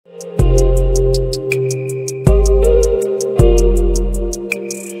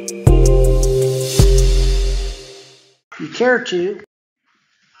care to,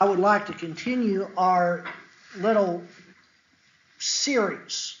 I would like to continue our little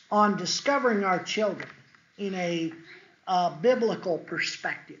series on discovering our children in a biblical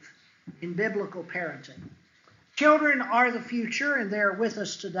perspective, in biblical parenting. Children are the future, and they're with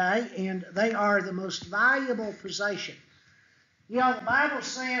us today, and they are the most valuable possession. You know, the Bible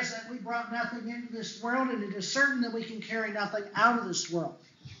says that we brought nothing into this world, and it is certain that we can carry nothing out of this world.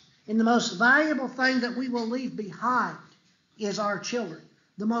 And the most valuable thing that we will leave behind is our children.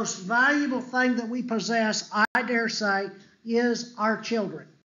 The most valuable thing that we possess, I dare say, is our children.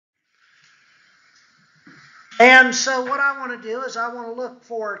 And so what I want to do is I want to look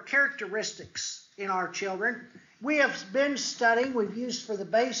for characteristics in our children. We have been studying, we've used for the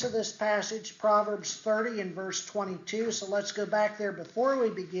base of this passage, Proverbs 30 and verse 22. So let's go back there before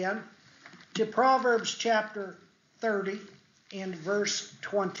we begin to Proverbs chapter 30 and verse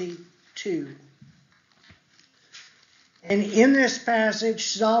 22. And in this passage,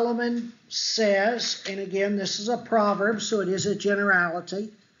 Solomon says, and again, this is a proverb, so it is a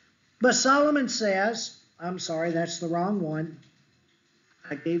generality, but Solomon says, I'm sorry, that's the wrong one.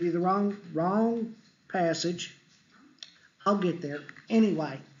 I gave you the wrong passage. I'll get there.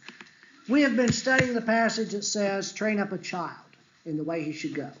 Anyway, we have been studying the passage that says, train up a child in the way he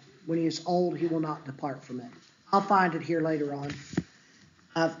should go. When he is old, he will not depart from it. I'll find it here later on.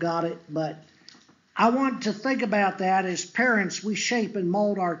 I've got it, but I want to think about that. As parents, we shape and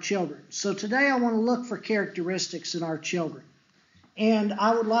mold our children. So today I want to look for characteristics in our children. And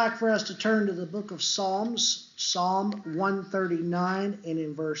I would like for us to turn to the book of Psalms, Psalm 139 and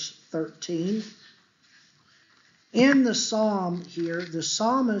in verse 13. In the psalm here, the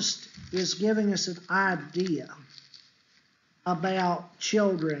psalmist is giving us an idea about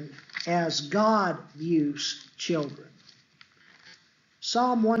children as God views children.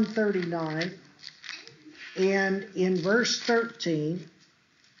 Psalm 139 and in verse 13,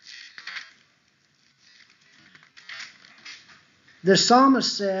 the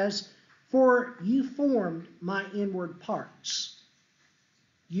psalmist says, "For you formed my inward parts.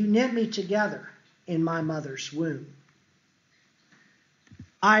 You knit me together in my mother's womb.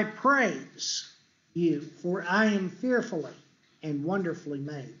 I praise you, for I am fearfully and wonderfully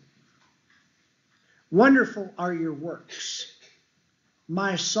made. Wonderful are your works.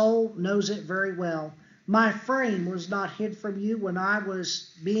 My soul knows it very well. My frame was not hid from you when I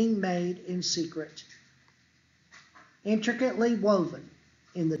was being made in secret, intricately woven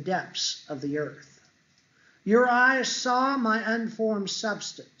in the depths of the earth. Your eyes saw my unformed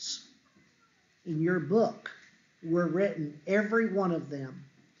substance. In your book were written, every one of them,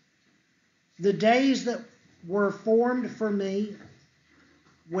 the days that were formed for me,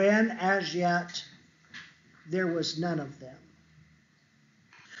 when as yet there was none of them."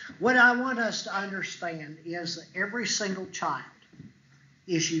 What I want us to understand is that every single child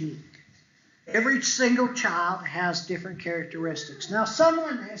is unique. Every single child has different characteristics. Now,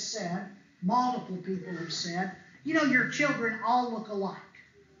 someone has said, multiple people have said, you know, your children all look alike.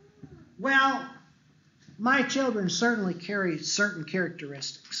 Well, my children certainly carry certain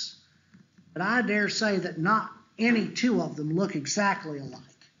characteristics, but I dare say that not any two of them look exactly alike.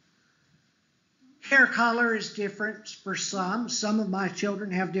 Hair color is different for some. Some of my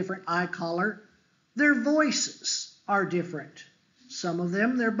children have different eye color. Their voices are different. Some of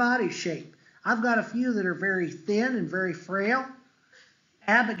them, their body shape. I've got a few that are very thin and very frail.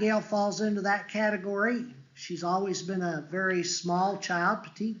 Abigail falls into that category. She's always been a very small child,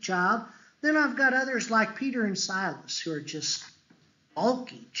 petite child. Then I've got others like Peter and Silas who are just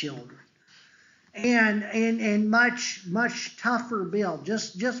bulky children. And much tougher build.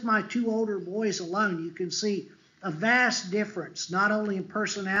 Just my two older boys alone, you can see a vast difference, not only in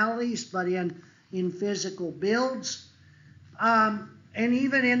personalities, but in physical builds, and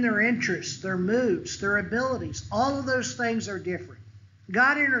even in their interests, their moods, their abilities. All of those things are different.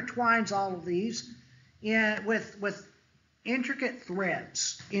 God intertwines all of these with intricate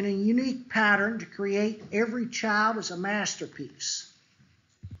threads in a unique pattern to create every child as a masterpiece.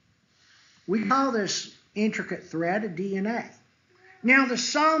 We call this intricate thread a DNA. Now, the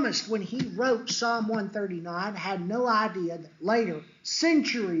psalmist, when he wrote Psalm 139, had no idea that later,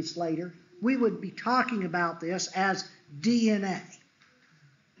 centuries later, we would be talking about this as DNA.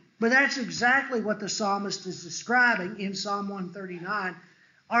 But that's exactly what the psalmist is describing in Psalm 139,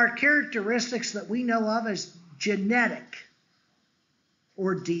 are characteristics that we know of as genetic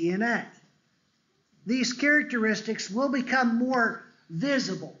or DNA. These characteristics will become more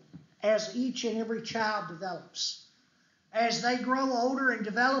visible as each and every child develops. As they grow older and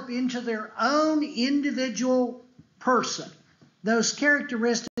develop into their own individual person, those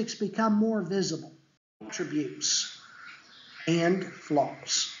characteristics become more visible attributes. and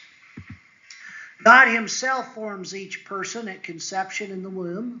flaws. God himself forms each person at conception in the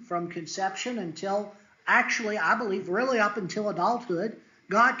womb. From conception until, actually, I believe, really up until adulthood,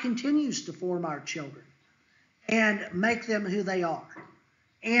 God continues to form our children and make them who they are.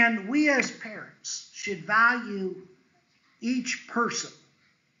 And we as parents should value each person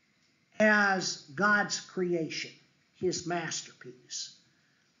as God's creation, his masterpiece.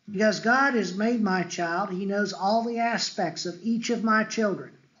 Because God has made my child, he knows all the aspects of each of my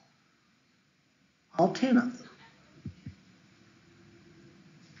children. All 10 of them.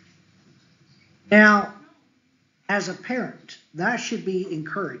 Now, as a parent, that should be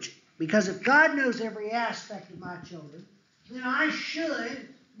encouraging. Because if God knows every aspect of my children, then I should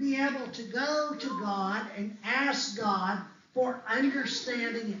be able to go to God and ask God for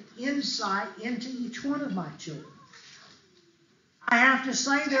understanding and insight into each one of my children. I have to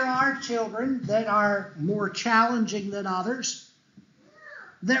say there are children that are more challenging than others,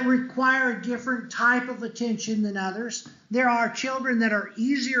 that require a different type of attention than others. There are children that are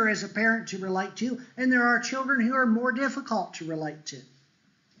easier as a parent to relate to, and there are children who are more difficult to relate to.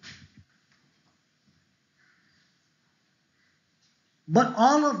 But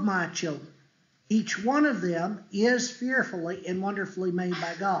all of my children, each one of them is fearfully and wonderfully made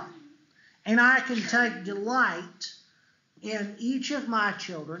by God. And I can take delight in each of my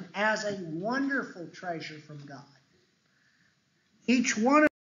children as a wonderful treasure from God. Each one of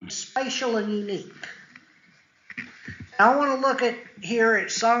them is special and unique. I want to look at here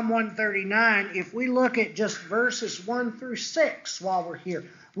at Psalm 139. If we look at just verses 1 through 6 while we're here.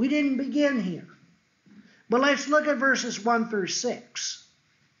 We didn't begin here. But let's look at verses 1 through 6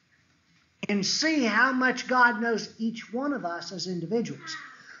 and see how much God knows each one of us as individuals.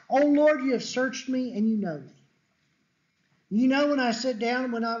 Oh Lord, you have searched me and you know me. You know when I sit down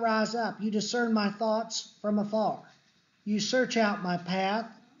and when I rise up. You discern my thoughts from afar. You search out my path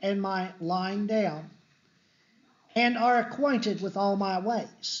and my lying down, and are acquainted with all my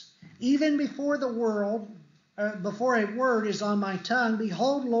ways. Even before before a word is on my tongue,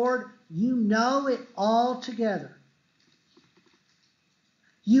 behold, Lord, you know it all together.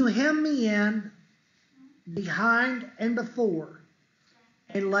 You hem me in behind and before,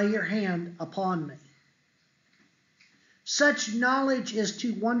 and lay your hand upon me. Such knowledge is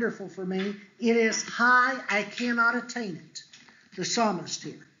too wonderful for me. It is high, I cannot attain it. The psalmist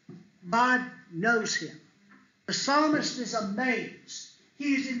here. God knows him. The psalmist is amazed.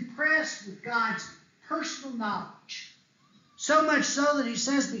 He is impressed with God's personal knowledge. So much so that he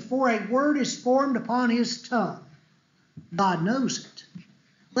says before a word is formed upon his tongue, God knows it.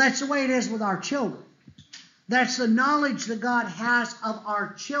 That's the way it is with our children. That's the knowledge that God has of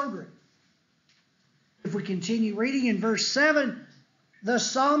our children. If we continue reading in verse 7, the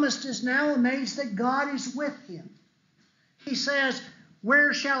psalmist is now amazed that God is with him. He says,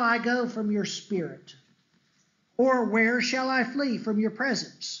 where shall I go from your spirit? Or where shall I flee from your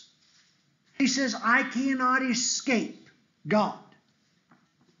presence? He says, I cannot escape God.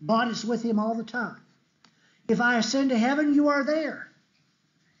 God is with him all the time. If I ascend to heaven, you are there.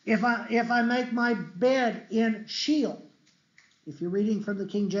 If I make my bed in Sheol, if you're reading from the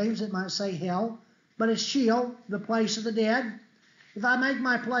King James, it might say hell, but it's Sheol, the place of the dead. If I make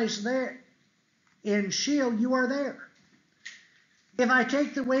my place there in Sheol, you are there. If I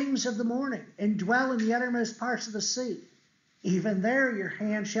take the wings of the morning and dwell in the uttermost parts of the sea, even there your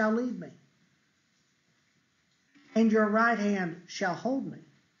hand shall lead me, and your right hand shall hold me.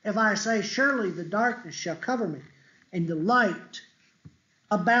 If I say, surely the darkness shall cover me, and the light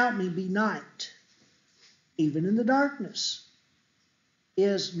about me be night, even in the darkness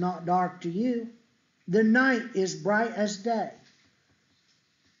is not dark to you. The night is bright as day,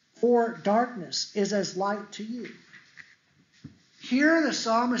 for darkness is as light to you. Here the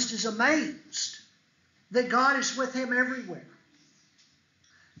psalmist is amazed that God is with him everywhere.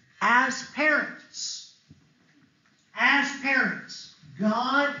 As parents,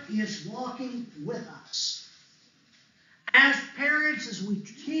 God is walking with us. As parents, as we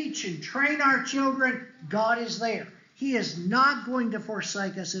teach and train our children, God is there. He is not going to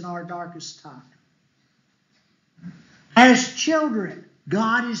forsake us in our darkest time. As children,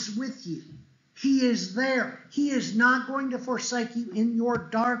 God is with you. He is there. He is not going to forsake you in your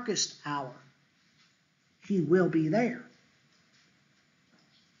darkest hour. He will be there.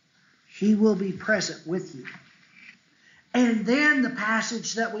 He will be present with you. And then the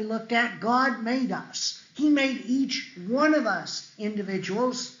passage that we looked at, God made us. He made each one of us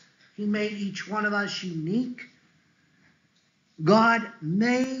individuals. He made each one of us unique. God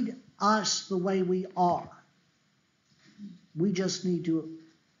made us the way we are. We just need to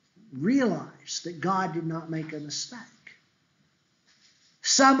realize that God did not make a mistake.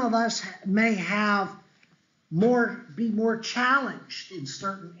 Some of us may be more challenged in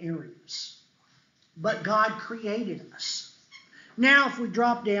certain areas, but God created us. Now, if we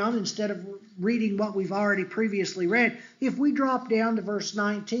drop down, instead of reading what we've already previously read, if we drop down to verse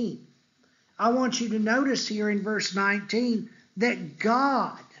 19, I want you to notice here in verse 19 that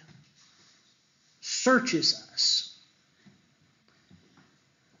God searches us.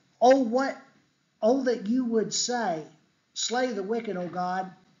 Oh, that you would say, slay the wicked, O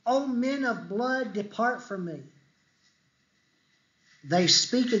God. O men of blood, depart from me. They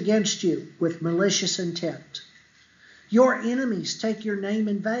speak against you with malicious intent. Your enemies take your name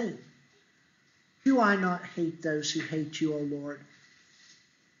in vain. Do I not hate those who hate you, O Lord?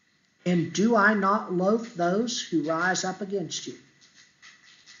 And do I not loathe those who rise up against you?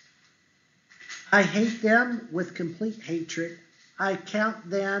 I hate them with complete hatred. I count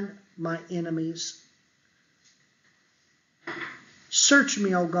them my enemies. Search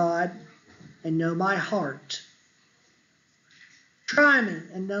me, O God, and know my heart. Try me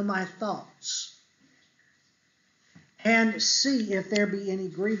and know my thoughts. And see if there be any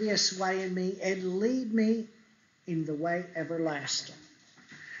grievous way in me, and lead me in the way everlasting.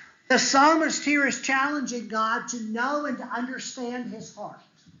 The psalmist here is challenging God to know and to understand his heart.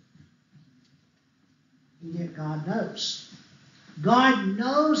 And yet God knows. God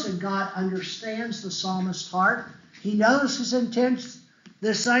knows and God understands the psalmist's heart. He knows his intents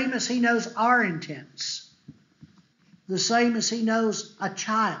the same as he knows our intents. The same as he knows a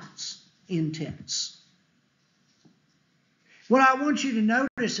child's intents. What I want you to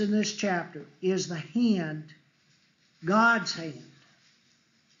notice in this chapter is the hand, God's hand,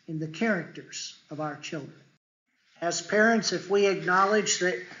 in the characters of our children. As parents, if we acknowledge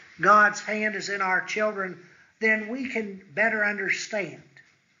that God's hand is in our children, then we can better understand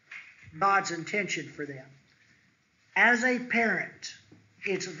God's intention for them. As a parent,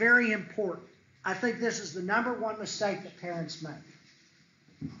 it's very important. I think this is the number one mistake that parents make.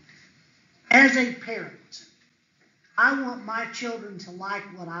 As a parent, I want my children to like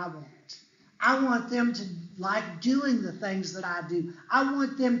what I want. I want them to like doing the things that I do. I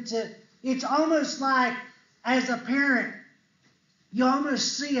want them to, it's almost like as a parent, you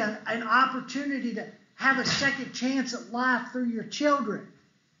almost see an opportunity to have a second chance at life through your children.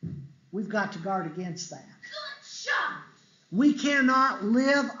 We've got to guard against that. We cannot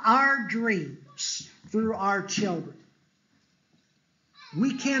live our dreams through our children.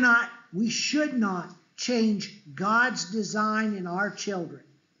 We should not change God's design in our children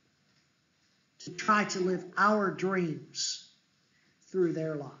to try to live our dreams through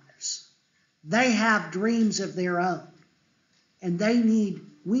their lives. They have dreams of their own, and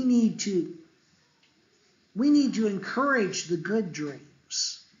we need to encourage the good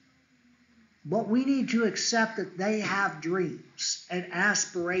dreams. But we need to accept that they have dreams and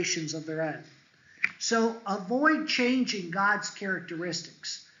aspirations of their own. So avoid changing God's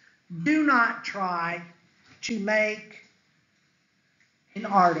characteristics. Do not try to make an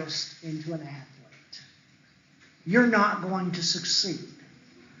artist into an athlete. You're not going to succeed.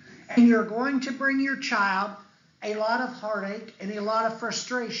 And you're going to bring your child a lot of heartache and a lot of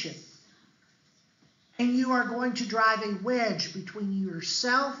frustration. And you are going to drive a wedge between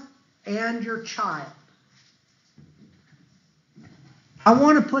yourself and your child. I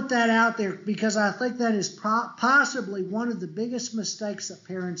want to put that out there because I think that is possibly one of the biggest mistakes that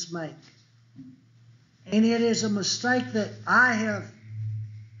parents make. And it is a mistake that I have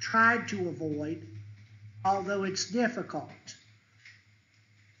tried to avoid, although it's difficult.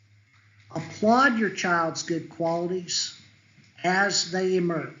 Applaud your child's good qualities as they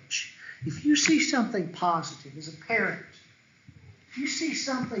emerge. If you see something positive as a parent, if you see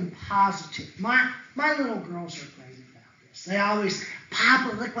something positive, my little girls are great about this. They always,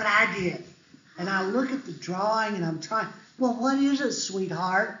 Papa, look what I did. And I look at the drawing and I'm trying, well, what is it,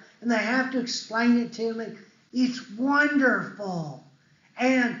 sweetheart? And they have to explain it to me. It's wonderful.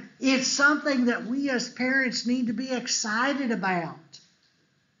 And it's something that we as parents need to be excited about.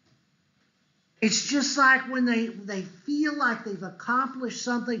 It's just like when they feel like they've accomplished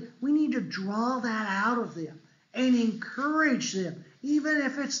something, we need to draw that out of them and encourage them, even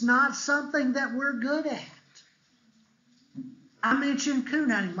if it's not something that we're good at. I mentioned coon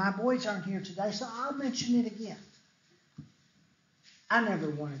hunting. My boys aren't here today, so I'll mention it again. I never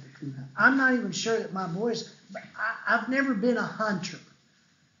wanted to coon hunt. I'm not even sure that my boys, I've never been a hunter.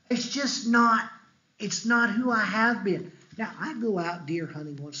 It's just not, it's not who I have been. Now, I go out deer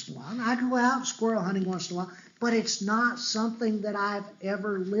hunting once in a while, and I go out squirrel hunting once in a while, but it's not something that I've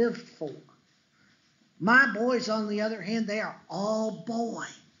ever lived for. My boys, on the other hand, they are all boy,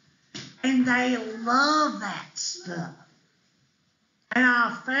 and they love that stuff. And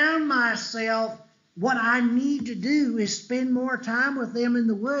I found myself, what I need to do is spend more time with them in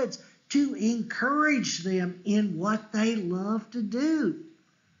the woods to encourage them in what they love to do.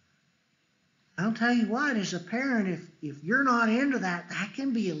 I'll tell you what, as a parent, if you're not into that, that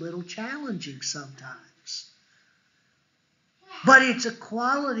can be a little challenging sometimes. But it's a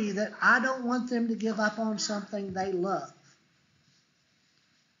quality that I don't want them to give up on something they love.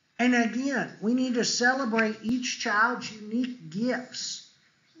 And again, we need to celebrate each child's unique gifts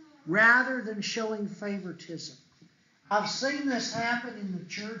rather than showing favoritism. I've seen this happen in the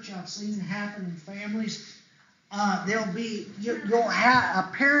church. I've seen it happen in families. You'll have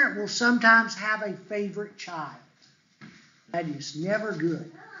a parent will sometimes have a favorite child. That is never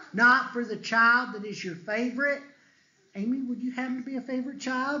good. Not for the child that is your favorite. Amy, would you happen to be a favorite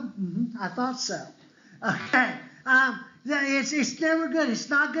child? I thought so. Okay. It's never good. It's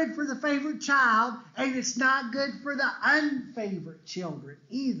not good for the favorite child, and it's not good for the unfavorite children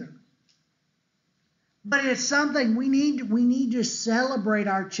either. But it's something we need to celebrate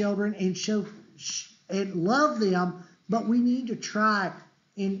our children and show and love them, but we need to try.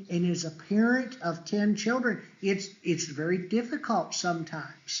 And as a parent of 10 children, it's very difficult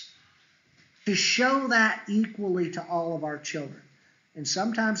sometimes to show that equally to all of our children. And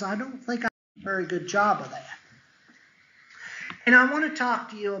sometimes I don't think I do a very good job of that. And I want to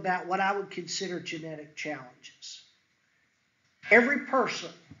talk to you about what I would consider genetic challenges. Every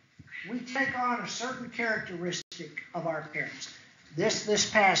person, we take on a certain characteristic of our parents. This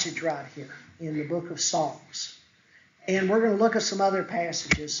passage right here in the book of Psalms. And we're going to look at some other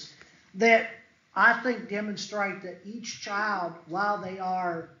passages that I think demonstrate that each child, while they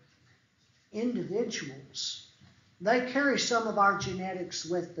are individuals, they carry some of our genetics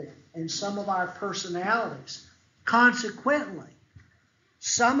with them and some of our personalities. Consequently,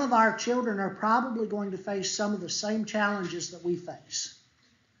 some of our children are probably going to face some of the same challenges that we face.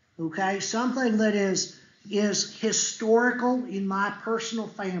 Okay? Something that is historical in my personal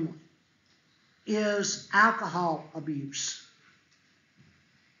family is alcohol abuse,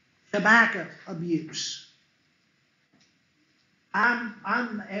 tobacco abuse.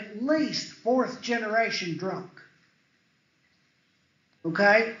 I'm at least 4th generation drunk.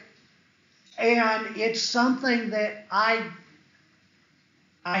 Okay? And it's something that I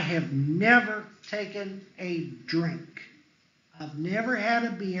have never taken a drink. I've never had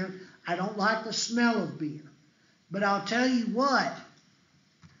a beer. I don't like the smell of beer. But I'll tell you what,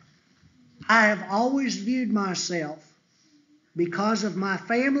 I have always viewed myself, because of my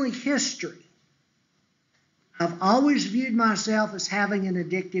family history, I've always viewed myself as having an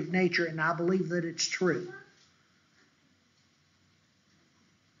addictive nature, and I believe that it's true.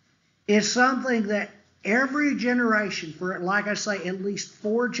 It's something that every generation, for like I say, at least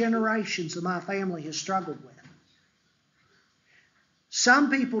 4 generations of my family has struggled with.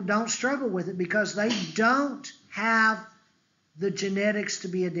 Some people don't struggle with it because they don't have the genetics to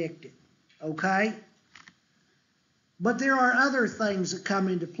be addicted. Okay? But there are other things that come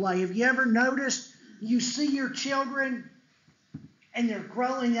into play. Have you ever noticed you see your children and they're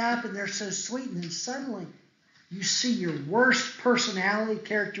growing up and they're so sweet, and then suddenly you see your worst personality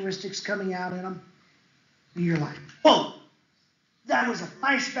characteristics coming out in them? And you're like, whoa, that was a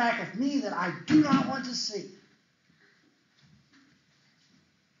flashback of me that I do not want to see.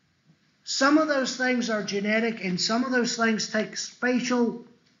 Some of those things are genetic, and some of those things take spatial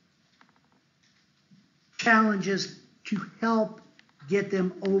challenges to help get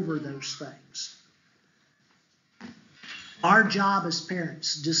them over those things. Our job as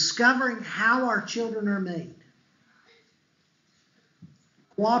parents, discovering how our children are made.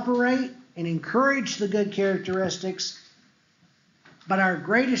 Cooperate and encourage the good characteristics, but our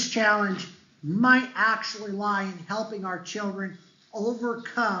greatest challenge might actually lie in helping our children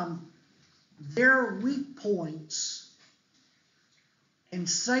overcome their weak points. And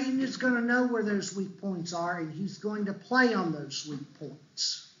Satan is going to know where those weak points are, and he's going to play on those weak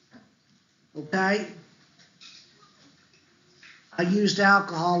points. Okay? I used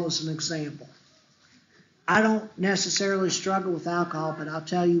alcohol as an example. I don't necessarily struggle with alcohol, but I'll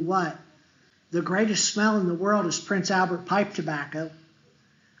tell you what, the greatest smell in the world is Prince Albert pipe tobacco.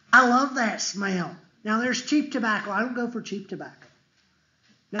 I love that smell. Now, there's cheap tobacco. I don't go for cheap tobacco.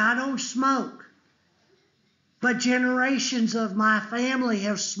 Now, I don't smoke, but generations of my family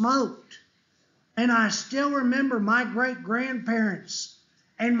have smoked. And I still remember my great-grandparents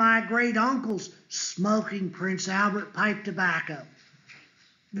and my great-uncles smoking Prince Albert pipe tobacco.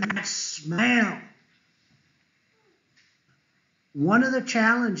 That smell. One of the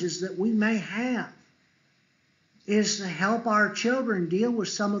challenges that we may have is to help our children deal with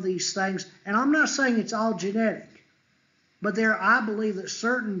some of these things. And I'm not saying it's all genetic. But I believe that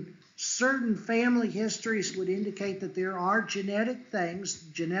certain family histories would indicate that there are genetic things,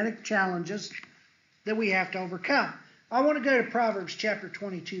 genetic challenges that we have to overcome. I want to go to Proverbs chapter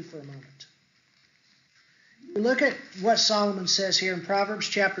 22 for a moment. Look at what Solomon says here in Proverbs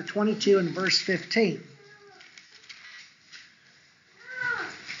chapter 22 and verse 15.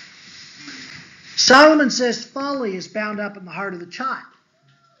 Solomon says folly is bound up in the heart of the child.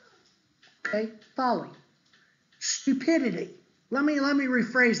 Okay? Folly. Stupidity. Let me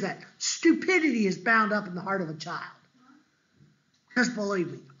rephrase that. Stupidity is bound up in the heart of a child. Because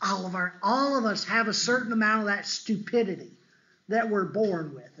believe me, all of us have a certain amount of that stupidity that we're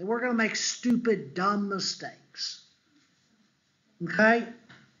born with. And we're going to make stupid, dumb mistakes. Okay?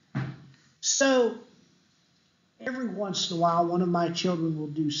 So, every once in a while, one of my children will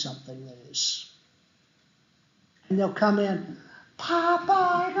do something that is... And they'll come in, Papa,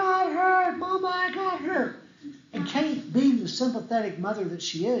 I got hurt. Mama, I got hurt. And Kate, being the sympathetic mother that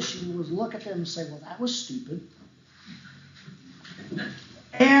she is, she will look at them and say, well, that was stupid.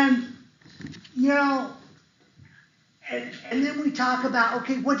 And, you know, and then we talk about,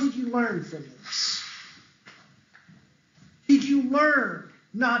 okay, what did you learn from this? Did you learn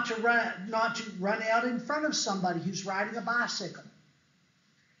not to run out in front of somebody who's riding a bicycle?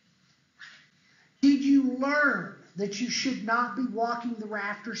 Did you learn that you should not be walking the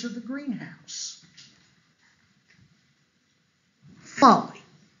rafters of the greenhouse? Folly,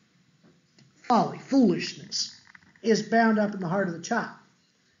 foolishness is bound up in the heart of the child.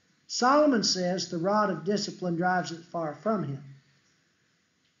 Solomon says the rod of discipline drives it far from him.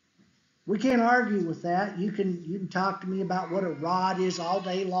 We can't argue with that. You can talk to me about what a rod is all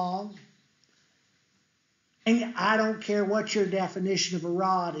day long. And I don't care what your definition of a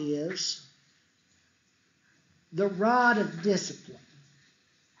rod is. The rod of discipline.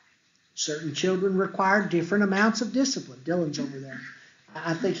 Certain children require different amounts of discipline. Dylan's over there.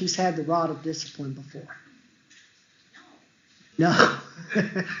 I think he's had the rod of discipline before. No.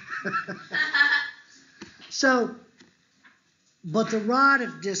 So, but the rod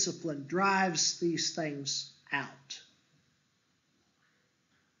of discipline drives these things out.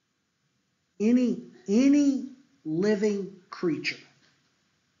 Any living creature,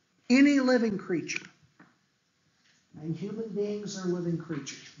 and human beings are living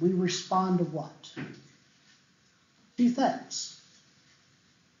creatures, we respond to what? Two things.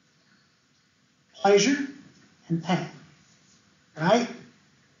 Pleasure and pain. Right?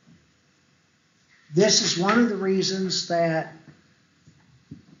 This is one of the reasons that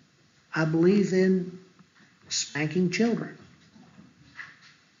I believe in spanking children.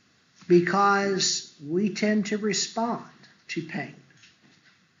 Because we tend to respond to pain.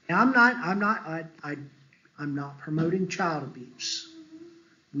 Now, I'm not promoting child abuse.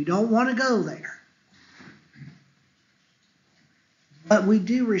 We don't want to go there. But we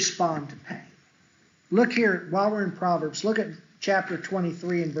do respond to pain. Look here, while we're in Proverbs, look at chapter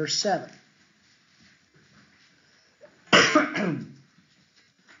 23 and verse 7.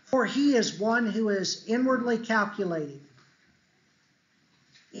 For he is one who is inwardly calculating.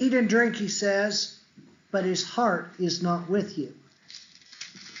 Eat and drink, he says, but his heart is not with you.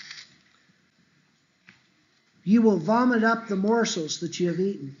 You will vomit up the morsels that you have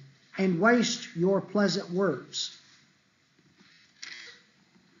eaten and waste your pleasant words.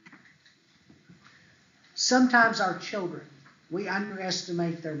 Sometimes our children, we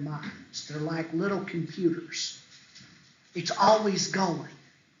underestimate their minds. They're like little computers. It's always going.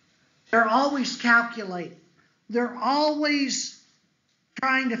 They're always calculating. They're always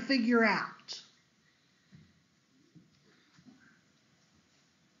trying to figure out.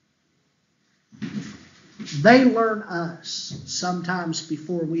 They learn us sometimes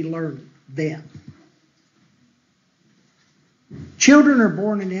before we learn them. Children are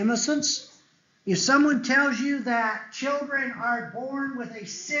born in innocence. If someone tells you that children are born with a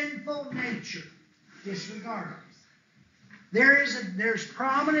sinful nature, disregard it. There's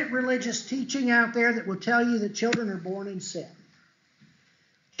prominent religious teaching out there that will tell you that children are born in sin.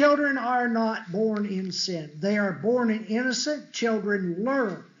 Children are not born in sin. They are born in innocent. Children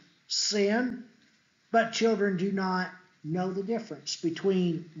learn sin, but children do not know the difference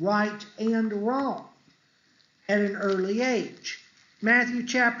between right and wrong at an early age. Matthew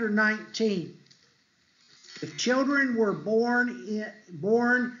chapter 19. If children were born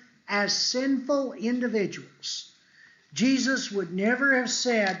as sinful individuals, Jesus would never have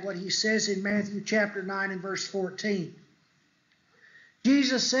said what he says in Matthew chapter 9 and verse 14.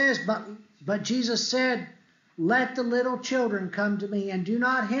 Jesus says, but Jesus said, let the little children come to me and do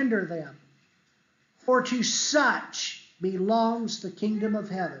not hinder them, for to such belongs the kingdom of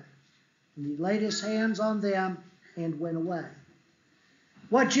heaven. And he laid his hands on them and went away.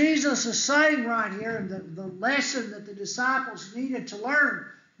 What Jesus is saying right here, and the lesson that the disciples needed to learn,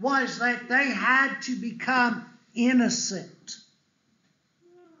 was that they had to become innocent,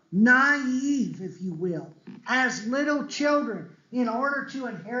 naive, if you will, as little children in order to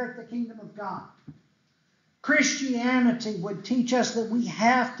inherit the kingdom of God. Christianity would teach us that we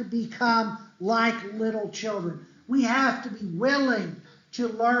have to become like little children. We have to be willing to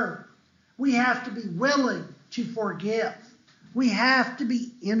learn. We have to be willing to forgive. We have to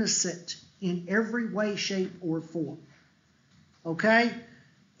be innocent in every way, shape, or form. Okay?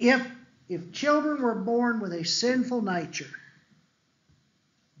 If children were born with a sinful nature,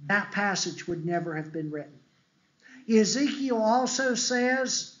 that passage would never have been written. Ezekiel also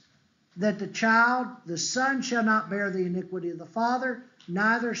says that the son shall not bear the iniquity of the father,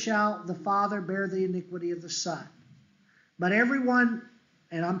 neither shall the father bear the iniquity of the son. But everyone,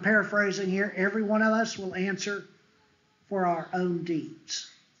 and I'm paraphrasing here, every one of us will answer for our own deeds.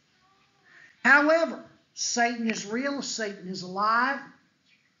 However, Satan is real, Satan is alive,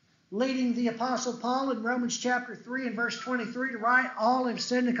 leading the Apostle Paul in Romans chapter 3 and verse 23 to write, all have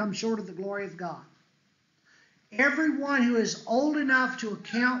sinned and come short of the glory of God. Everyone who is old enough to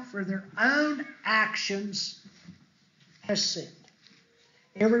account for their own actions has sinned.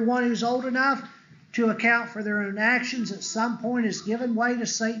 Everyone who's old enough to account for their own actions at some point has given way to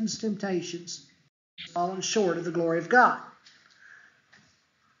Satan's temptations, fallen short of the glory of God.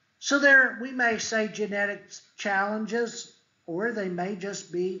 So there, we may say genetic challenges, or they may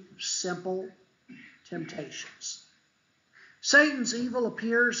just be simple temptations. Satan's evil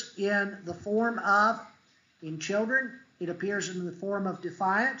appears in the form of, in children, it appears in the form of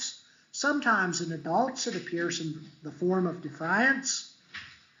defiance. Sometimes in adults, it appears in the form of defiance,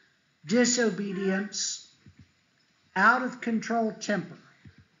 disobedience, out of control temper,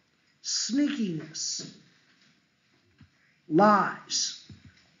 sneakiness, lies,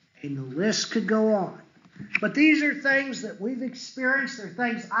 and the list could go on. But these are things that we've experienced. They're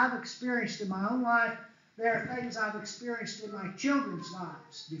things I've experienced in my own life. There are things I've experienced in my children's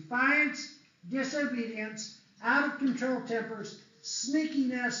lives. Defiance, disobedience, out of control tempers,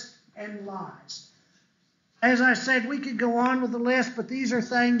 sneakiness, and lies. As I said, we could go on with the list, but these are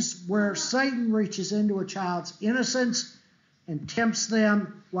things where Satan reaches into a child's innocence and tempts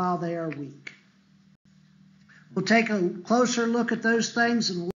them while they are weak. We'll take a closer look at those things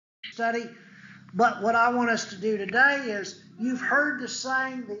in the study. But what I want us to do today is, you've heard the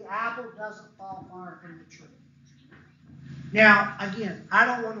saying, the apple doesn't fall far from the tree. Now, again, I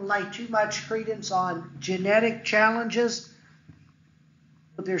don't want to lay too much credence on genetic challenges,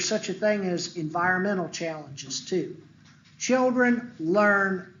 but there's such a thing as environmental challenges too. Children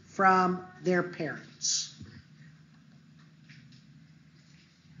learn from their parents.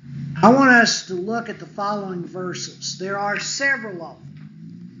 I want us to look at the following verses. There are several of them.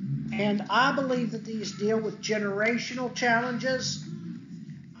 And I believe that these deal with generational challenges.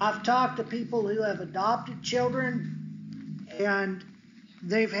 I've talked to people who have adopted children, and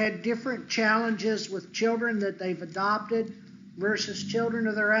they've had different challenges with children that they've adopted versus children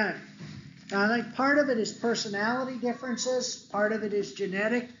of their own. Now, I think part of it is personality differences. Part of it is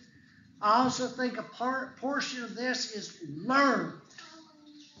genetic. I also think a portion of this is learned.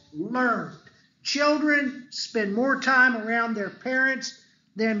 Children spend more time around their parents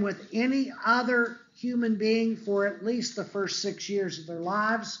than with any other human being for at least the first 6 years of their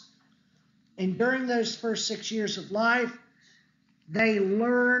lives. And during those first 6 years of life, they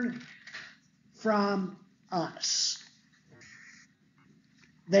learn from us.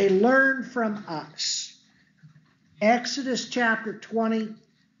 They learn from us. Exodus chapter 20,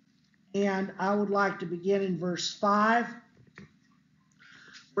 and I would like to begin in verse 5,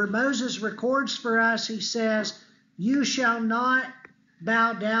 where Moses records for us, he says, "You shall not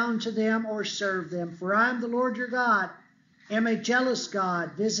bow down to them or serve them, for I am the Lord your God, am a jealous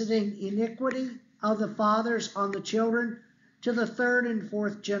God, visiting iniquity of the fathers on the children to the third and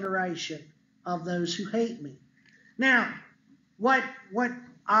fourth generation of those who hate me." Now, what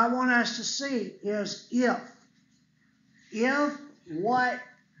I want us to see is if what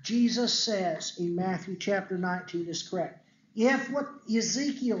Jesus says in Matthew chapter 19 is correct, if what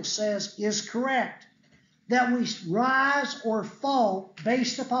Ezekiel says is correct, that we rise or fall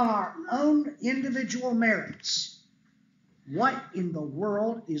based upon our own individual merits, what in the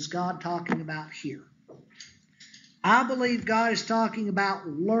world is God talking about here? I believe God is talking about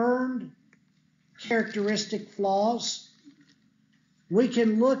learned characteristic flaws. We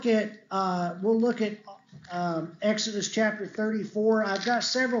can look at, we'll look at Exodus chapter 34. I've got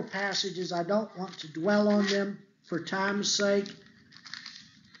several passages. I don't want to dwell on them for time's sake.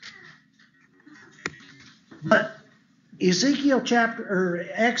 But Exodus,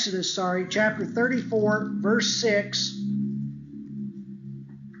 chapter 34, verse 6.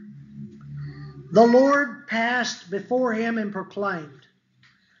 The Lord passed before him and proclaimed,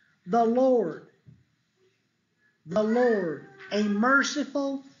 the Lord, a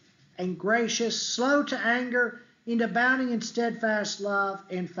merciful and gracious, slow to anger, and abounding in steadfast love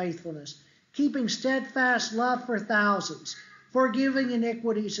and faithfulness, keeping steadfast love for thousands, forgiving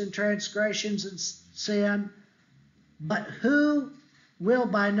iniquities and transgressions and sin, but who will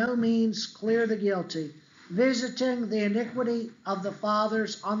by no means clear the guilty, visiting the iniquity of the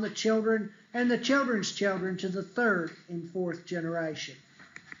fathers on the children and the children's children to the third and fourth generation.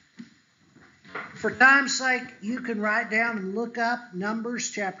 For time's sake, you can write down and look up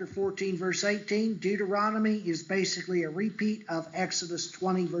Numbers chapter 14, verse 18. Deuteronomy is basically a repeat of Exodus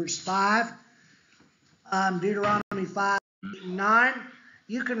 20, verse 5. Deuteronomy 5, 8, and 9.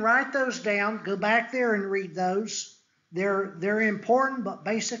 You can write those down. Go back there and read those. They're important, but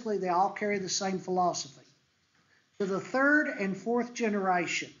basically they all carry the same philosophy. To the third and fourth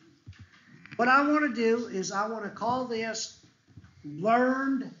generation. What I want to do is I want to call this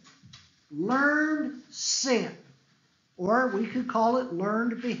learned sin, or we could call it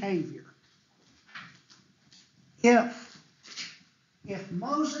learned behavior. If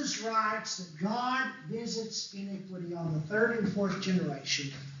Moses writes that God visits iniquity on the third and fourth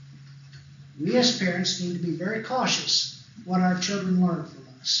generation, we as parents need to be very cautious what our children learn from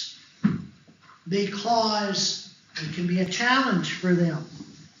us, because it can be a challenge for them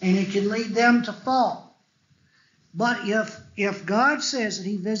and it can lead them to fall. But if God says that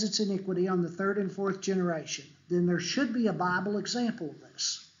he visits iniquity on the third and fourth generation, then there should be a Bible example of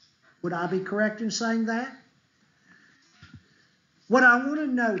this. Would I be correct in saying that? What I want to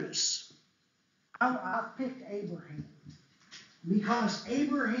notice, I've picked Abraham because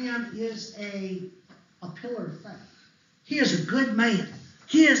Abraham is a pillar of faith. He is a good man.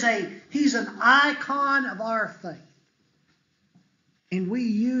 He's an icon of our faith. And we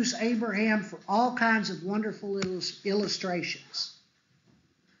use Abraham for all kinds of wonderful illustrations.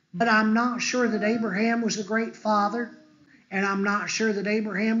 But I'm not sure that Abraham was a great father, and I'm not sure that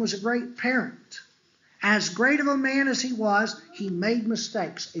Abraham was a great parent. As great of a man as he was, he made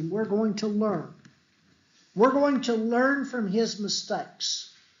mistakes, and we're going to learn. We're going to learn from his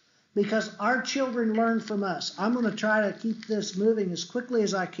mistakes, because our children learn from us. I'm going to try to keep this moving as quickly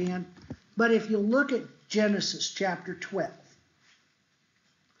as I can, but if you look at Genesis chapter 12,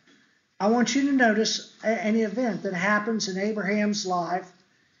 I want you to notice an event that happens in Abraham's life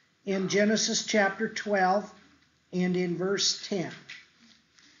in Genesis chapter 12 and in verse 10.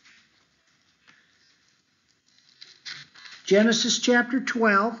 Genesis chapter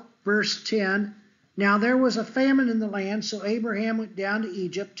 12, verse 10. Now there was a famine in the land, so Abraham went down to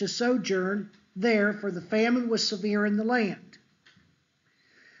Egypt to sojourn there, for the famine was severe in the land.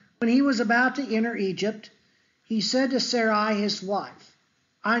 When he was about to enter Egypt, he said to Sarai his wife,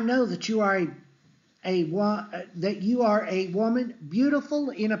 I know that you are a woman beautiful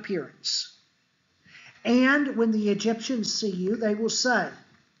in appearance. And when the Egyptians see you, they will say,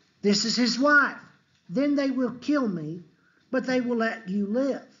 this is his wife. Then they will kill me, but they will let you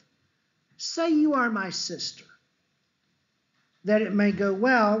live. Say you are my sister, that it may go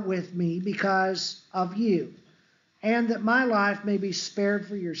well with me because of you, and that my life may be spared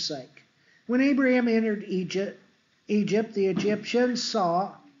for your sake. When Abraham entered Egypt, the Egyptians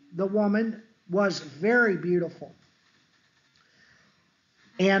saw the woman was very beautiful.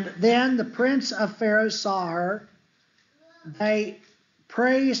 And then the prince of Pharaoh saw her. They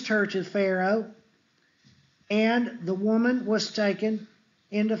praised her to Pharaoh, and the woman was taken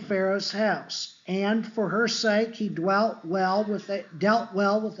into Pharaoh's house. And for her sake he dealt well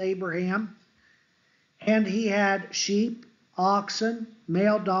with Abraham. And he had sheep, oxen,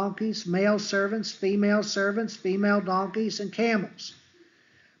 male donkeys, male servants, female donkeys, and camels.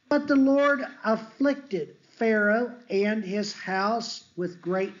 But the Lord afflicted Pharaoh and his house with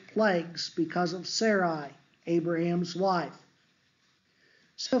great plagues because of Sarai, Abraham's wife.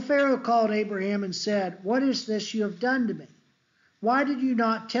 So Pharaoh called Abraham and said, what is this you have done to me? Why did you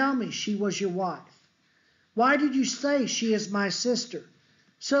not tell me she was your wife? Why did you say she is my sister,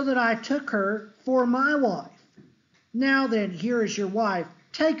 so that I took her for my wife? Now then, here is your wife.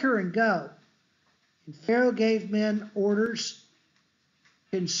 Take her and go. And Pharaoh gave men orders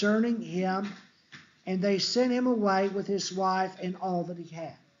concerning him, and they sent him away with his wife and all that he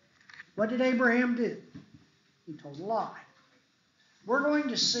had. What did Abraham do? He told a lie. We're going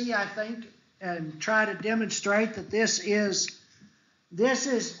to see, I think, and try to demonstrate that this is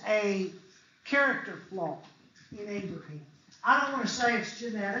a character flaw in Abraham. I don't want to say it's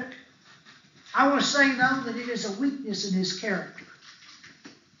genetic, I want to say, though, that it is a weakness in his character.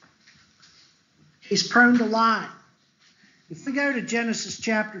 He's prone to lying. If we go to Genesis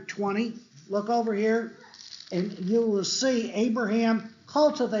chapter 20, look over here, and you will see Abraham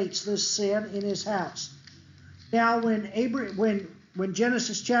cultivates this sin in his house. Now, when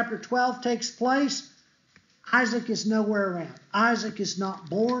Genesis chapter 12 takes place, Isaac is nowhere around. Isaac is not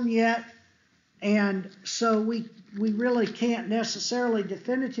born yet, and so we really can't necessarily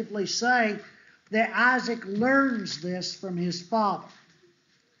definitively say that Isaac learns this from his father.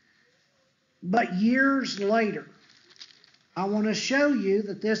 But years later, I want to show you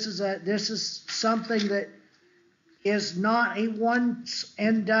that this is something that is not a once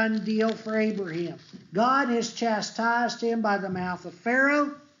and done deal for Abraham. God has chastised him by the mouth of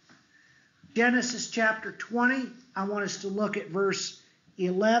Pharaoh. Genesis chapter 20, I want us to look at verse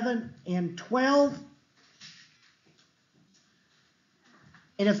 11 and 12.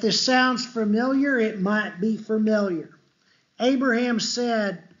 And if this sounds familiar, it might be familiar. Abraham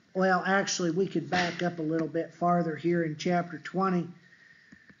said, well, actually, we could back up a little bit farther here in chapter 20.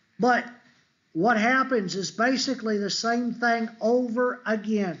 But what happens is basically the same thing over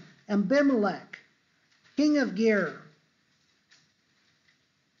again. Abimelech, king of Gerar,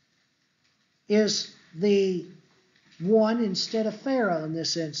 is the one instead of Pharaoh in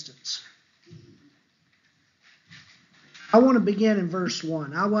this instance. I want to begin in verse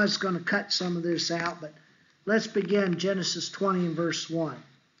 1. I was going to cut some of this out, but let's begin Genesis 20 and verse 1.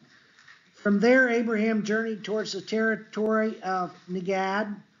 From there, Abraham journeyed towards the territory of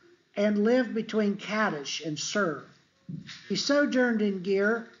Negad and lived between Kadesh and Shur. He sojourned in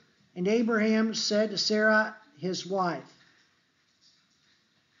Gerar, and Abraham said to Sarah, his wife,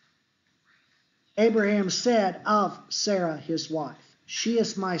 Abraham said of Sarah, his wife, she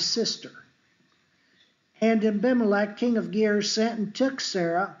is my sister. And Abimelech, king of Gerar, sent and took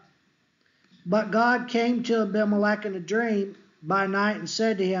Sarah. But God came to Abimelech in a dream by night and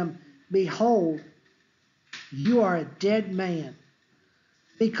said to him, behold, you are a dead man.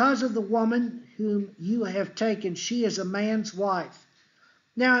 Because of the woman whom you have taken, she is a man's wife.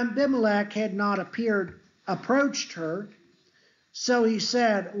 Now Abimelech had not approached her. So he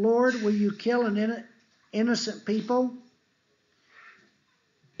said, Lord, will you kill an innocent people?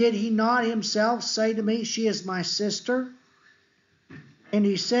 Did he not himself say to me, she is my sister? And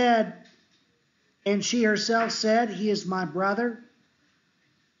he said, and she herself said, he is my brother.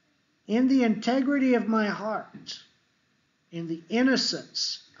 In the integrity of my heart, in the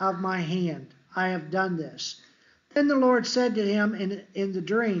innocence of my hand, I have done this. Then the Lord said to him in the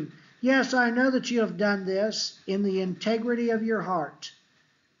dream, yes, I know that you have done this in the integrity of your heart,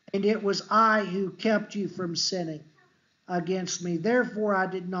 and it was I who kept you from sinning against me. Therefore I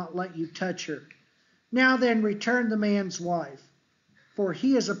did not let you touch her. Now then, return the man's wife, for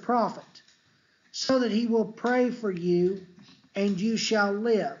he is a prophet, so that he will pray for you, and you shall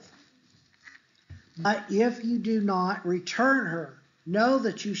live. But if you do not return her, know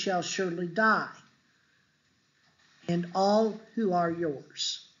that you shall surely die, and all who are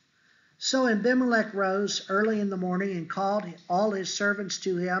yours. So Abimelech rose early in the morning and called all his servants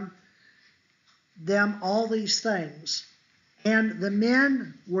to them all these things. And the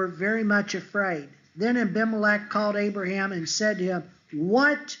men were very much afraid. Then Abimelech called Abraham and said to him,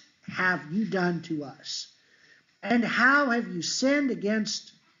 what have you done to us? And how have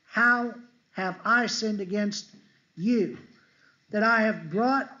I sinned against you, that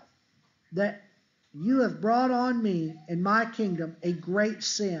you have brought on me and my kingdom a great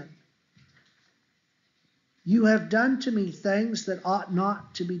sin? You have done to me things that ought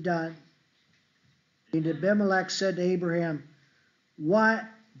not to be done. And Abimelech said to Abraham, what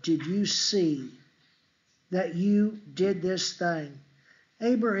did you see that you did this thing?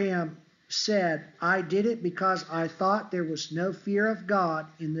 Abraham said, I did it because I thought there was no fear of God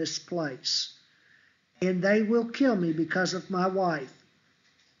in this place, and they will kill me because of my wife.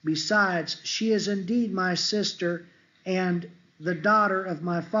 Besides, she is indeed my sister and the daughter of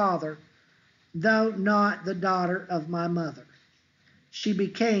my father, though not the daughter of my mother. She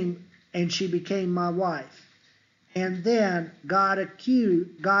became my wife. And then God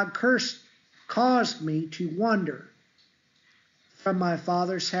caused me to wander from my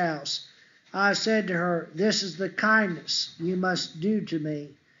father's house. I said to her, this is the kindness you must do to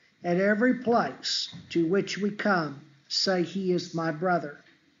me. At every place to which we come, say he is my brother.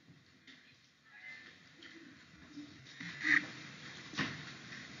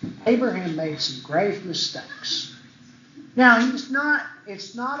 Abraham made some grave mistakes. Now, it's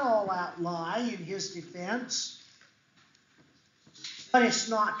not all out lie in his defense, but it's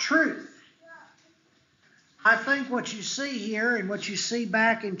not truth. I think what you see here and what you see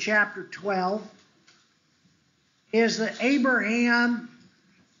back in chapter 12 is that Abraham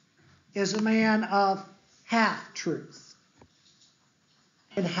is a man of half-truth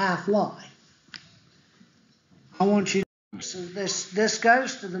and half-lie. I want you to, so this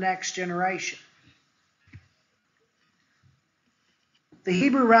goes to the next generation. The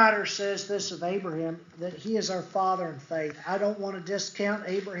Hebrew writer says this of Abraham, that he is our father in faith. I don't want to discount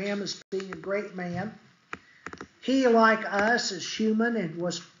Abraham as being a great man. He, like us, is human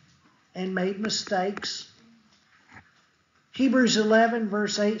and made mistakes. Hebrews 11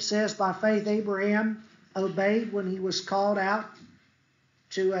 verse 8 says, by faith Abraham obeyed when he was called out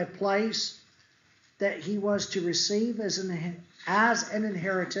to a place that he was to receive as an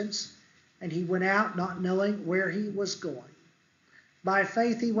inheritance, and he went out not knowing where he was going. By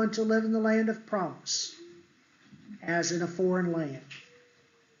faith he went to live in the land of promise, as in a foreign land,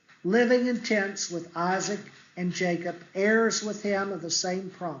 living in tents with Isaac and Jacob, heirs with him of the same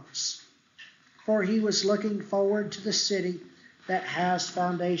promise. For he was looking forward to the city that has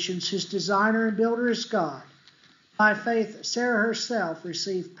foundations, whose designer and builder is God. By faith Sarah herself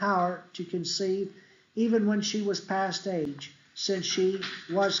received power to conceive, even when she was past age, since she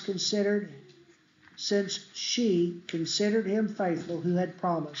considered him faithful who had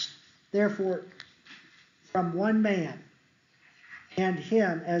promised. Therefore, from one man, and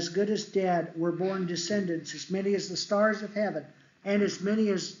him as good as dead, were born descendants, as many as the stars of heaven, and as many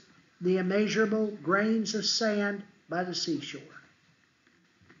as the immeasurable grains of sand by the seashore.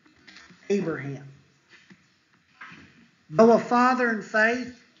 Abraham, though a father in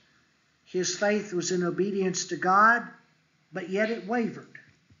faith, his faith was in obedience to God, but yet it wavered.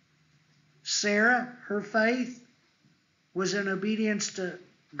 Sarah, her faith was in obedience to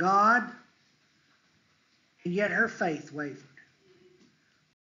God, and yet her faith wavered.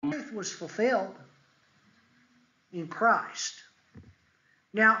 Faith was fulfilled in Christ.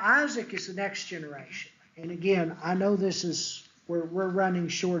 Now, Isaac is the next generation. And again, I know we're running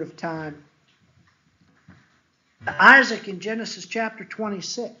short of time. Isaac in Genesis chapter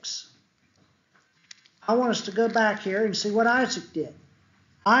 26. I want us to go back here and see what Isaac did.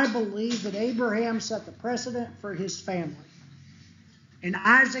 I believe that Abraham set the precedent for his family. And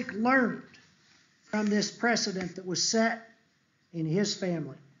Isaac learned from this precedent that was set in his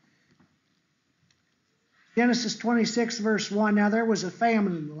family. Genesis 26 verse 1, now there was a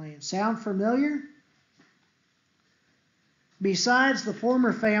famine in the land. Sound familiar? Besides the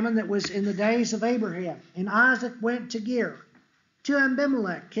former famine that was in the days of Abraham. And Isaac went to Gerar, to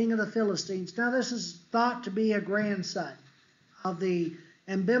Abimelech, king of the Philistines. Now this is thought to be a grandson of the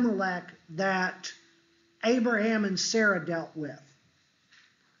Abimelech that Abraham and Sarah dealt with.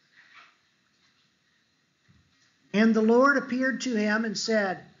 And the Lord appeared to him and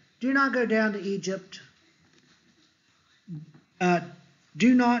said, do not go down to Egypt.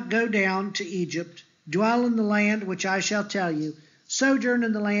 Do not go down to Egypt. Dwell in the land which I shall tell you. Sojourn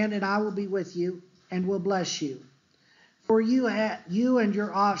in the land, and I will be with you, and will bless you. For you and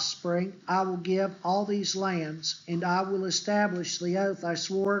your offspring I will give all these lands, and I will establish the oath I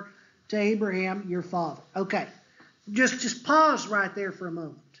swore to Abraham your father. Okay, just pause right there for a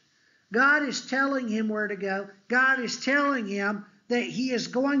moment. God is telling him where to go. God is telling him that he is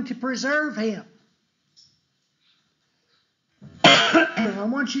going to preserve him. I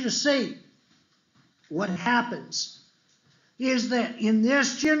want you to see what happens is that in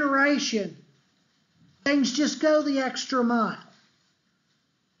this generation, things just go the extra mile.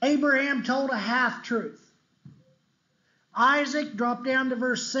 Abraham told a half-truth. Isaac, drop down to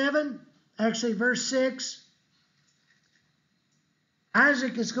verse 7, actually verse 6.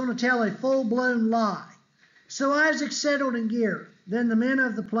 Isaac is going to tell a full-blown lie. So Isaac settled in Gerar. Then the men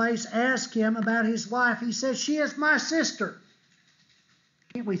of the place asked him about his wife. He says, she is my sister.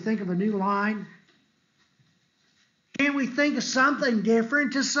 Can't we think of a new line? Can't we think of something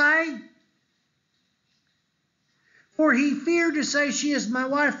different to say? For he feared to say, she is my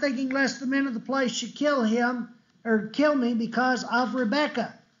wife, thinking lest the men of the place should kill him or kill me because of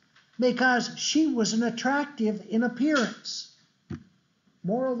Rebekah, because she was an attractive in appearance.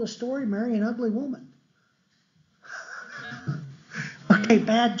 Moral of the story, marry an ugly woman. Okay,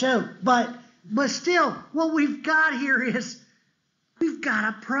 bad joke. But still, what we've got here is we've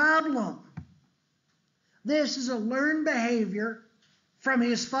got a problem. This is a learned behavior from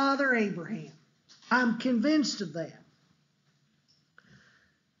his father Abraham. I'm convinced of that.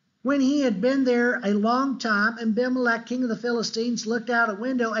 When he had been there a long time, Abimelech, king of the Philistines, looked out a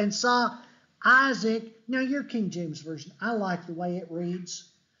window and saw Isaac. Now, your King James Version, I like the way it reads.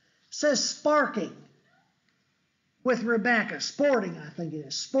 It says sparking with Rebekah. Sporting, I think it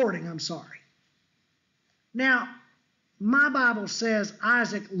is. Sporting, I'm sorry. Now, my Bible says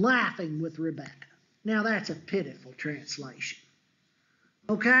Isaac laughing with Rebekah. Now, that's a pitiful translation.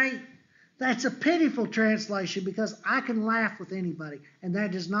 Okay? That's a pitiful translation because I can laugh with anybody, and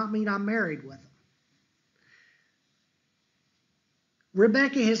that does not mean I'm married with them.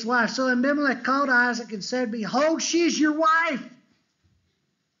 Rebekah, his wife. So Abimelech called Isaac and said, Behold, she is your wife.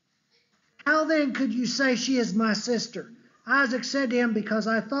 How then could you say she is my sister? Isaac said to him, Because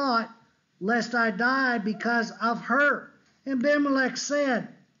I thought, lest I die because of her. And Abimelech said,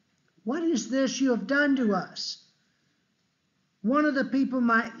 What is this you have done to us? One of the people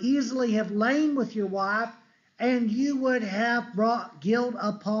might easily have lain with your wife, and you would have brought guilt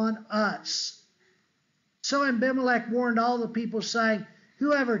upon us. So Abimelech warned all the people, saying,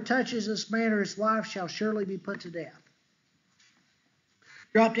 Whoever touches this man or his wife shall surely be put to death.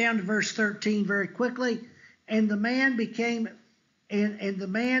 Drop down to verse 13 very quickly. And the man became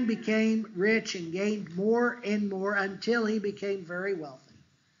rich and gained more and more until he became very wealthy.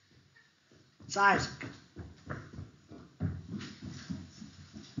 It's Isaac.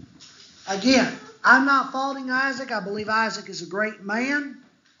 Again, I'm not faulting Isaac. I believe Isaac is a great man,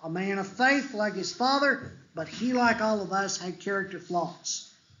 a man of faith like his father, but he, like all of us, had character flaws.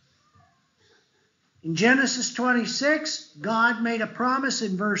 In Genesis 26, God made a promise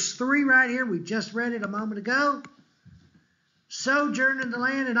in verse 3 right here. We just read it a moment ago. Sojourn in the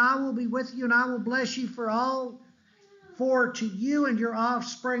land, and I will be with you, and I will bless you for to you and your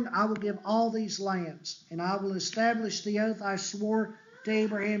offspring I will give all these lands, and I will establish the oath I swore to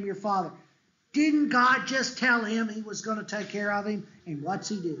Abraham your father. Didn't God just tell him he was going to take care of him? And what's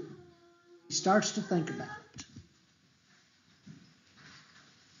he do? He starts to think about it.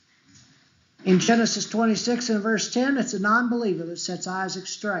 In Genesis 26 and verse 10, it's a non-believer that sets Isaac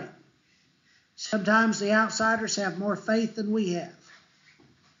straight. Sometimes the outsiders have more faith than we have.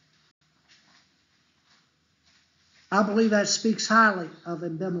 I believe that speaks highly of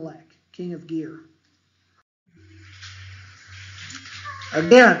Abimelech, king of Ger.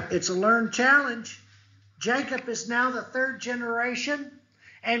 Again, it's a learned challenge. Jacob is now the third generation,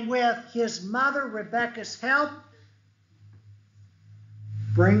 and with his mother Rebekah's help,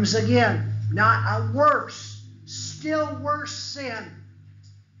 brings again, not a worse, still worse sin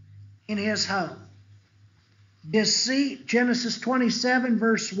in his home. Deceit, Genesis 27,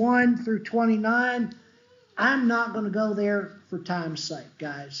 verse 1 through 29. I'm not going to go there for time's sake,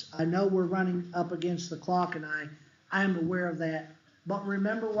 guys. I know we're running up against the clock, and I am aware of that. But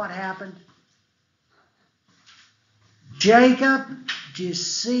remember what happened? Jacob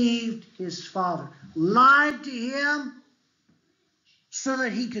deceived his father, lied to him so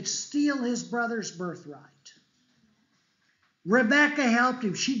that he could steal his brother's birthright. Rebekah helped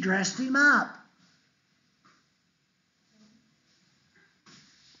him. She dressed him up.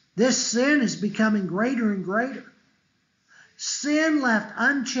 This sin is becoming greater and greater. Sin left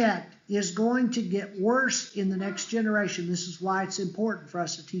unchecked is going to get worse in the next generation. This is why it's important for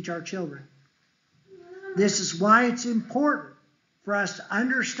us to teach our children. This is why it's important for us to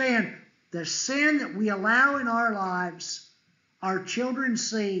understand the sin that we allow in our lives, our children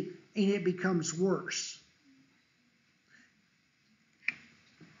see, and it becomes worse.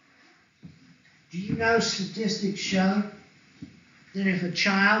 Do you know statistics show that if a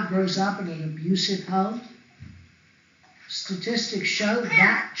child grows up in an abusive home, statistics show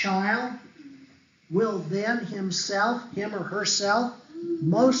that child will then himself, him or herself,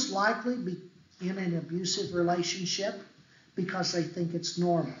 most likely be in an abusive relationship because they think it's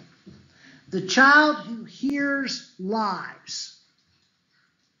normal. The child who hears lies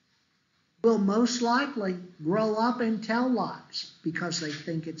will most likely grow up and tell lies because they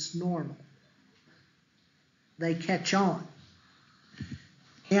think it's normal. They catch on.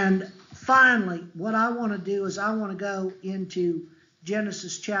 And finally, what I want to do is I want to go into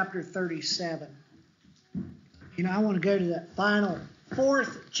Genesis chapter 37. And I want to go to that final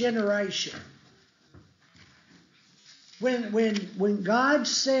fourth generation. When God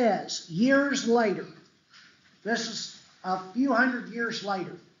says years later, this is a few hundred years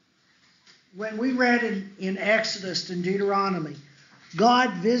later, when we read in Exodus and Deuteronomy,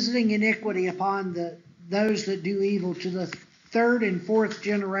 God visiting iniquity upon those that do evil to the third and fourth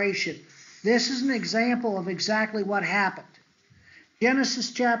generation. This is an example of exactly what happened.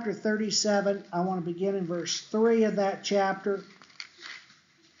 Genesis chapter 37, I want to begin in verse 3 of that chapter.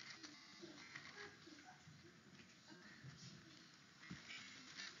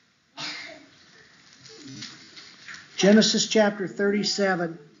 Genesis chapter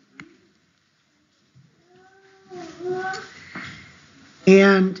 37.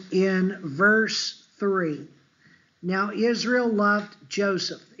 And in verse 3. Now Israel loved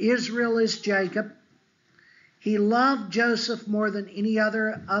Joseph. Israel is Jacob. He loved Joseph more than any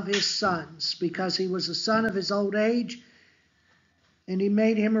other of his sons, because he was the son of his old age, and he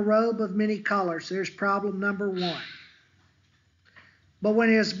made him a robe of many colors. There's problem number one. But when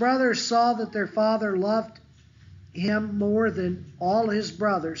his brothers saw that their father loved him more than all his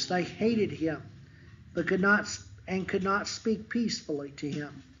brothers, they hated him, but could not speak peacefully to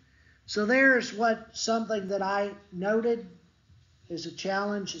him. So there's something that I noted as a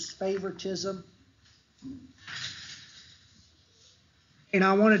challenge is favoritism. And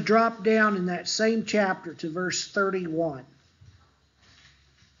I want to drop down in that same chapter to verse 31.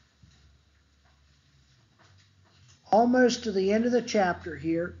 Almost to the end of the chapter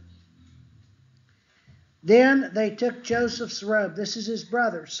here. Then they took Joseph's robe. This is his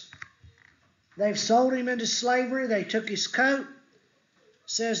brothers. They've sold him into slavery. They took his coat. It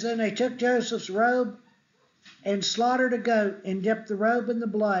says then they took Joseph's robe and slaughtered a goat and dipped the robe in the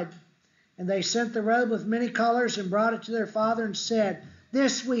blood. And they sent the robe of many colors and brought it to their father and said,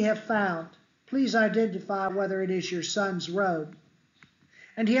 "This we have found. Please identify whether it is your son's robe."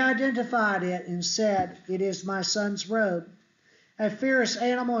 And he identified it and said, "It is my son's robe. A fierce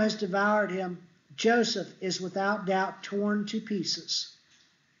animal has devoured him. Joseph is without doubt torn to pieces."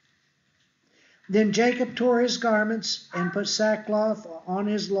 Then Jacob tore his garments and put sackcloth on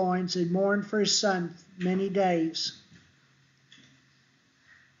his loins and mourned for his son many days.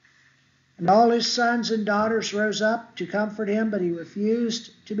 And all his sons and daughters rose up to comfort him, but he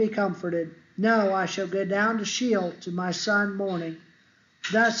refused to be comforted. "No, I shall go down to Sheol to my son mourning."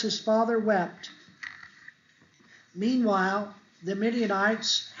 Thus his father wept. Meanwhile, the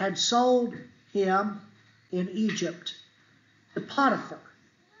Midianites had sold him in Egypt to Potiphar,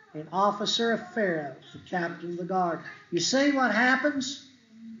 an officer of Pharaoh, the captain of the guard. You see what happens?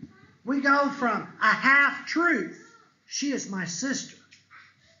 We go from a half-truth, "She is my sister,"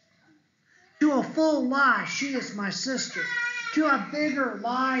 to a full lie, "She is my sister," to a bigger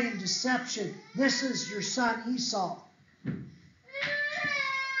lie and deception, "This is your son Esau,"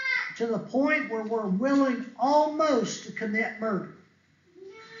 to the point where we're willing almost to commit murder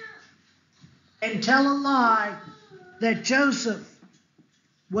and tell a lie that Joseph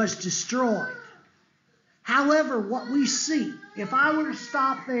was destroyed. However, what we see, if I were to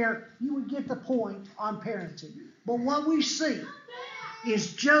stop there, you would get the point on parenting. But what we see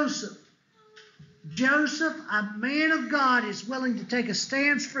is Joseph, a man of God, is willing to take a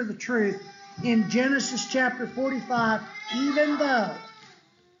stance for the truth in Genesis chapter 45, even though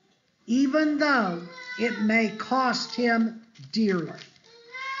it may cost him dearly.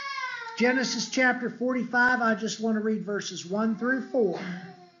 Genesis chapter 45, I just want to read verses 1 through 4.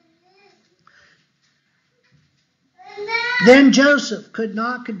 Then Joseph could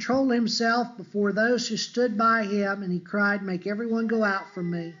not control himself before those who stood by him, and he cried, "Make everyone go out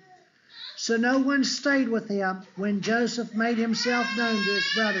from me." So no one stayed with him when Joseph made himself known to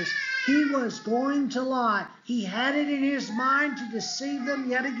his brothers. He was going to lie. He had it in his mind to deceive them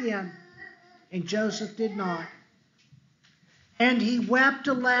yet again, and Joseph did not. And he wept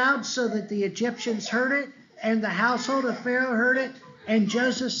aloud so that the Egyptians heard it, and the household of Pharaoh heard it. And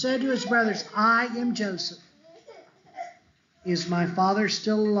Joseph said to his brothers, "I am Joseph. Is my father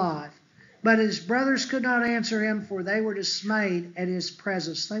still alive?" But his brothers could not answer him, for they were dismayed at his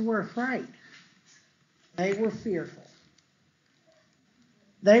presence. They were afraid. They were fearful.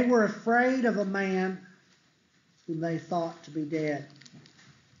 They were afraid of a man whom they thought to be dead.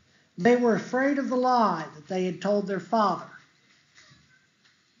 They were afraid of the lie that they had told their father.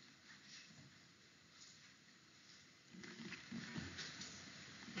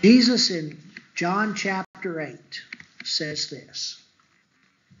 Jesus in John chapter 8 says this,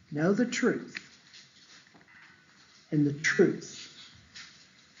 "Know the truth, and the truth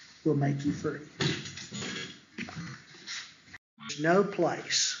will make you free."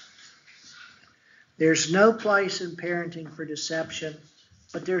 There's no place in parenting for deception,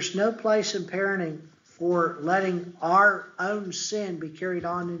 but there's no place in parenting for letting our own sin be carried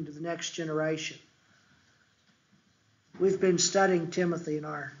on into the next generation. We've been studying Timothy in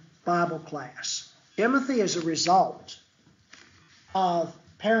our Bible class. Timothy is a result of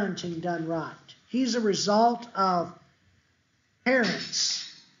parenting done right. He's a result of parents,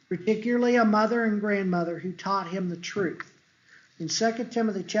 particularly a mother and grandmother, who taught him the truth. In 2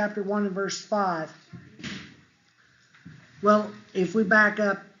 Timothy chapter 1 and verse 5, well, if we back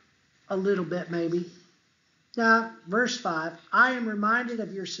up a little bit maybe. Now, verse 5, "I am reminded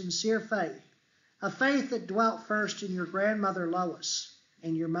of your sincere faith, a faith that dwelt first in your grandmother Lois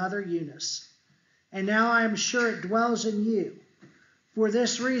and your mother Eunice, and now I am sure it dwells in you. For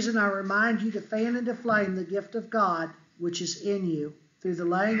this reason I remind you to fan into flame the gift of God which is in you through the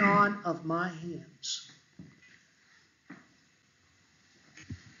laying on of my hands."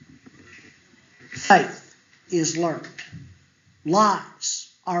 Faith is learned.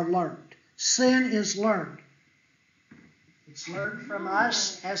 Lies are learned. Sin is learned. It's learned from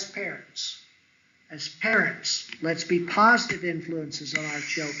us as parents. As parents, let's be positive influences on our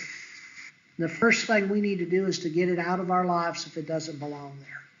children. The first thing we need to do is to get it out of our lives if it doesn't belong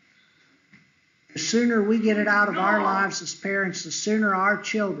there. The sooner we get it out of our lives as parents, the sooner our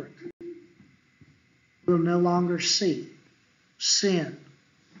children will no longer see sin.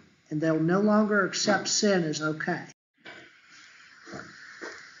 And they'll no longer accept sin as okay.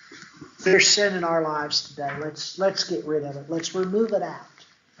 There's sin in our lives today. Let's get rid of it. Let's remove it out.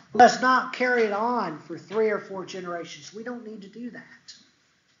 Let's not carry it on for 3 or 4 generations. We don't need to do that.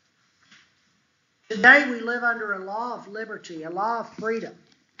 Today we live under a law of liberty, a law of freedom.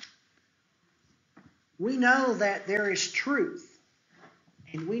 We know that there is truth,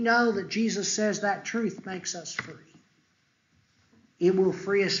 and we know that Jesus says that truth makes us free. It will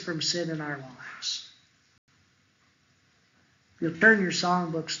free us from sin in our lives. You'll turn your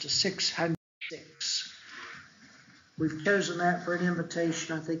songbooks to 606. We've chosen that for an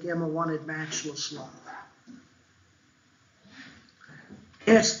invitation. I think Emma wanted matchless love.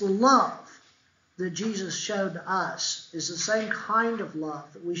 It's the love that Jesus showed to us is the same kind of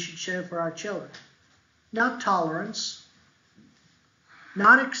love that we should show for our children. Not tolerance,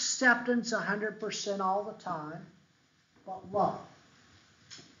 not acceptance 100% all the time, but love.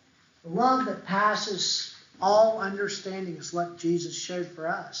 The love that passes all understanding is what Jesus showed for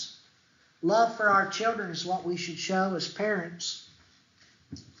us. Love for our children is what we should show as parents.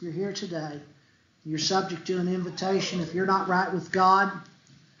 If you're here today, you're subject to an invitation. If you're not right with God,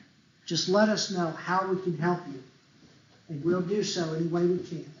 just let us know how we can help you. And we'll do so any way we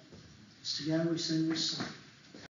can. Together we sing this song.